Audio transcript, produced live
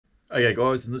Okay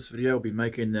guys, in this video I'll be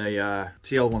making a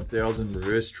TL1000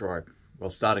 reverse trike, well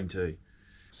starting to.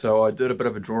 So I did a bit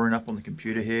of a drawing up on the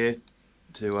computer here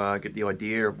to get the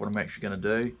idea of what I'm actually going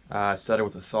to do. I started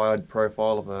with a side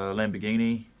profile of a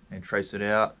Lamborghini and traced it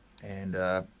out, and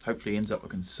hopefully ends up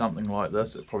looking something like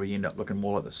this. It'll probably end up looking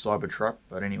more like the Cybertruck,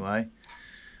 but anyway.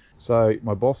 So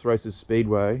my boss races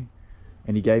Speedway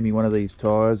and he gave me one of these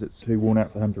tyres. It's too worn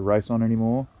out for him to race on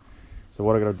anymore. So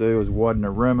what I got to do is widen the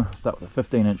rim. Start with a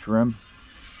 15-inch rim,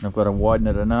 and I've got to widen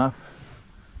it enough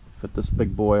to fit this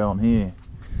big boy on here.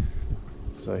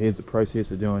 So here's the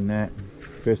process of doing that.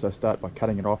 First I start by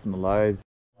cutting it off in the lathe.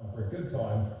 For a good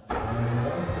time.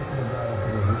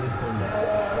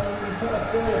 Tell us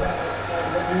story about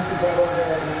what used to go on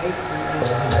there in the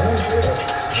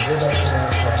 80s.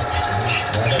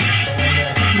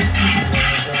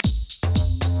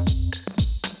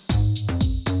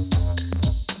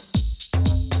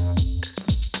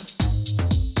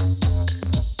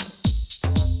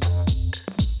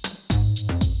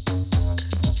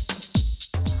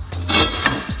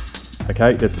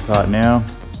 Okay, that's apart now.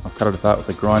 I've cut it apart with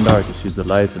a grinder. I just used the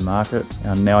lathe to mark it.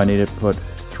 And now I need to put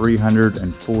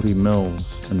 340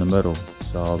 mils in the middle.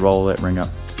 So I'll roll that ring up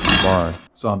tomorrow.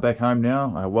 So I'm back home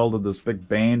now. I welded this big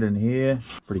band in here.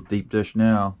 Pretty deep dish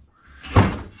now.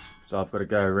 So I've got to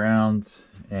go around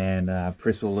and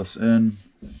press all this in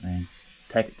and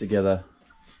tack it together.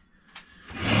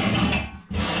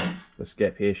 This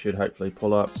gap here should hopefully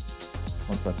pull up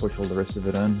once I push all the rest of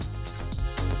it in.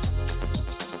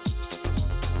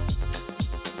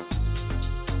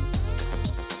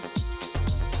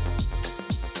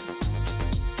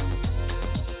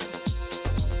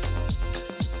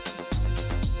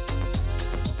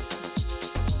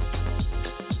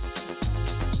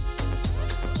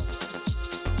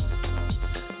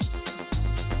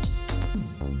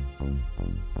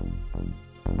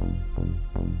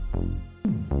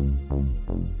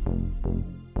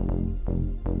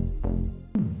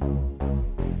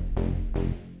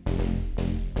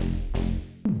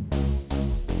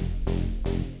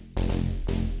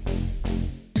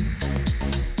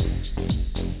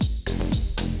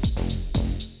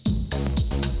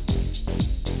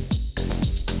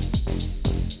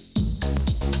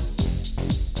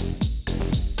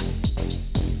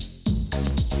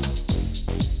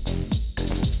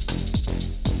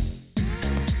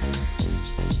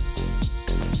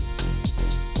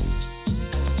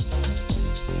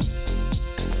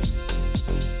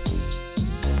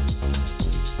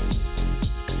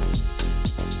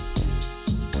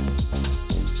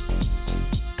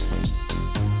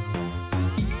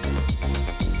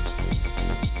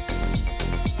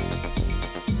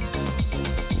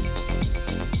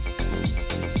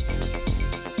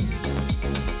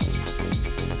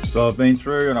 So I've been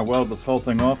through and I welded this whole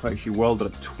thing off. I actually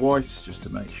welded it twice just to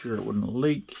make sure it wouldn't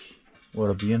leak.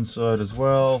 Welded the inside as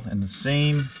well and the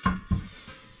seam.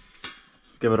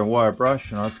 Give it a wire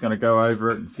brush and I'm just going to go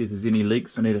over it and see if there's any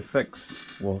leaks I need to fix.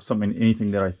 Well,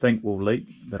 anything that I think will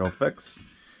leak that I'll fix.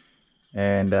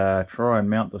 And try and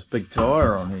mount this big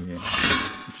tyre on here,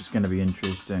 which is going to be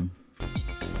interesting.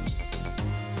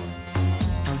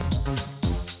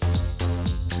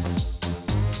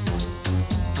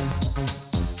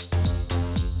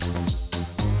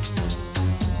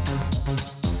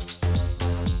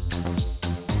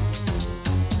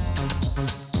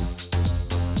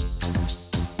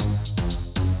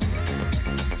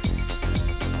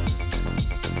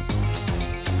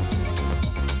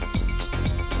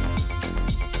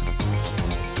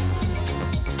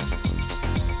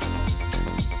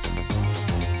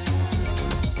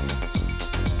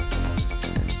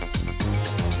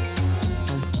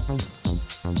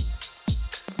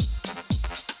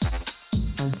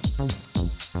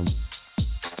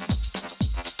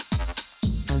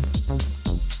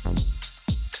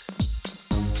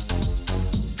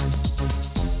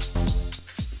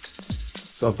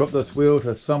 So I've got this wheel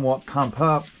to somewhat pump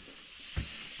up,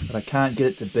 but I can't get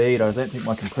it to bead. I don't think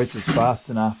my compressor's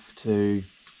fast enough to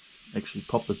actually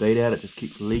pop the bead out. It just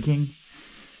keeps leaking.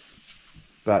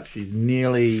 But she's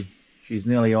nearly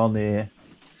on there.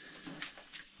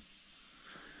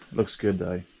 Looks good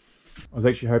though. I was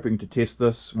actually hoping to test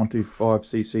this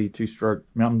 125cc two-stroke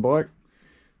mountain bike,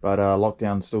 but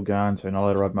lockdown's still going, so not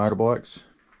allowed to ride motorbikes.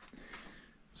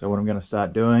 So what I'm going to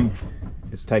start doing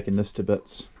is taking this to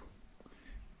bits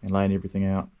and laying everything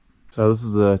out. So this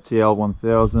is the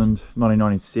TL1000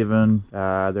 1997.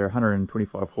 They're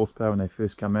 125 horsepower when they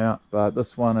first come out, but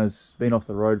this one has been off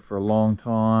the road for a long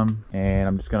time, and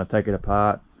I'm just going to take it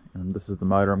apart, and this is the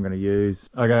motor I'm going to use.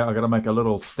 Okay, I've got to make a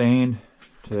little stand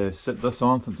to sit this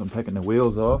on since I'm taking the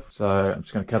wheels off. So I'm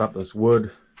just going to cut up this wood,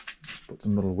 put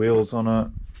some little wheels on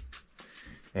it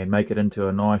and make it into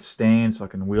a nice stand so I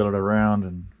can wheel it around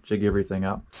and jig everything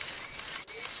up.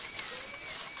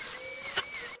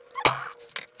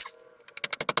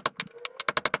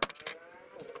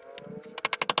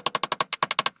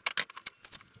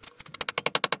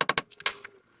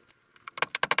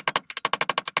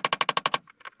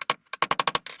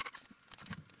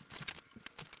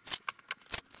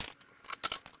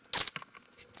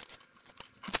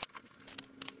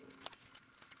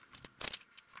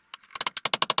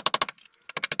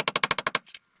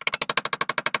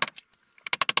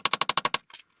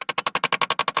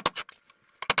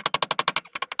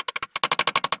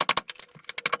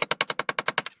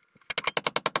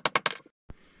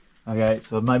 Okay,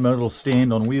 so I've made my little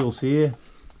stand on wheels here.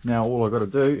 Now all I've got to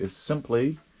do is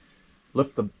simply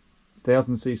lift the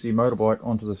 1000cc motorbike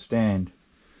onto the stand.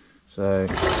 So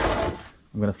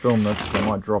I'm going to film this, so I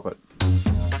might drop it.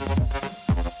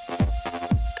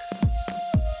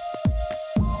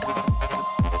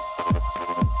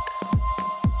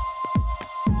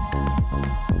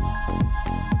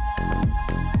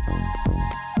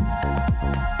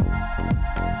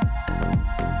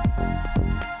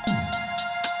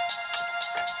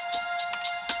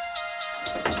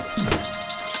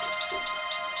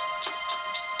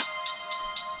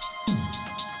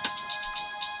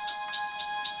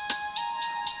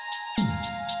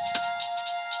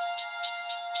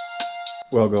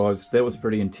 Well guys, that was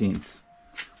pretty intense.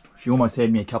 She almost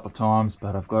had me a couple of times,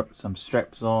 but I've got some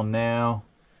straps on now.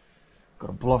 Got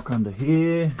a block under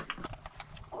here.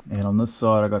 And on this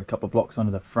side I got a couple of blocks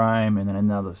under the frame and then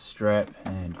another strap,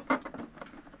 and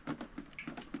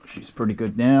she's pretty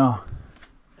good now.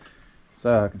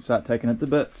 So I can start taking it to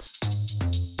bits.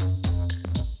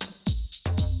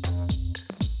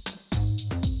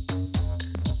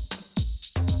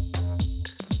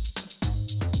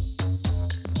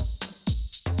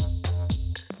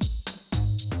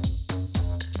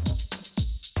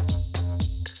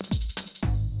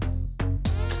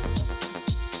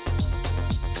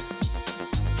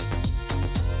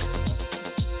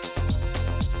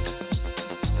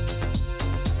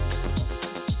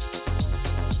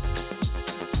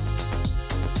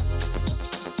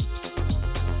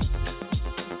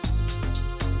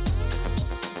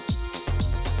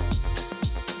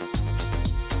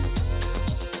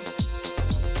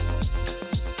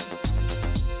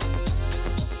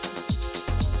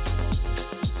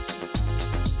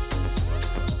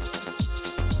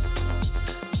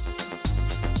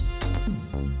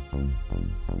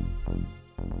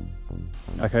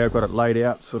 Okay, I've got it laid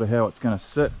out, sort of how it's going to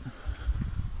sit.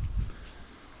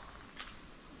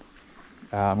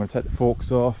 I'm going to take the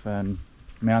forks off and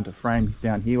mount a frame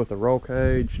down here with the roll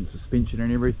cage and suspension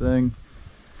and everything.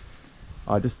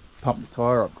 I just pumped the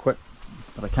tyre up quick,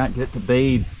 but I can't get it to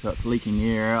bead, so it's leaking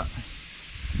air out.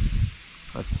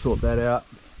 I have to sort that out,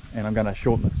 and I'm going to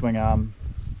shorten the swing arm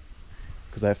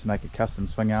because I have to make a custom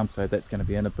swing arm, so that's going to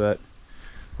be in a bit.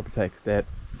 Probably take that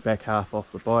back half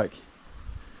off the bike.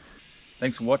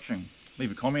 Thanks for watching.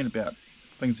 Leave a comment about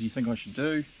things you think I should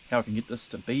do, how I can get this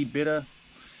to bead better.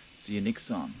 See you next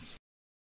time.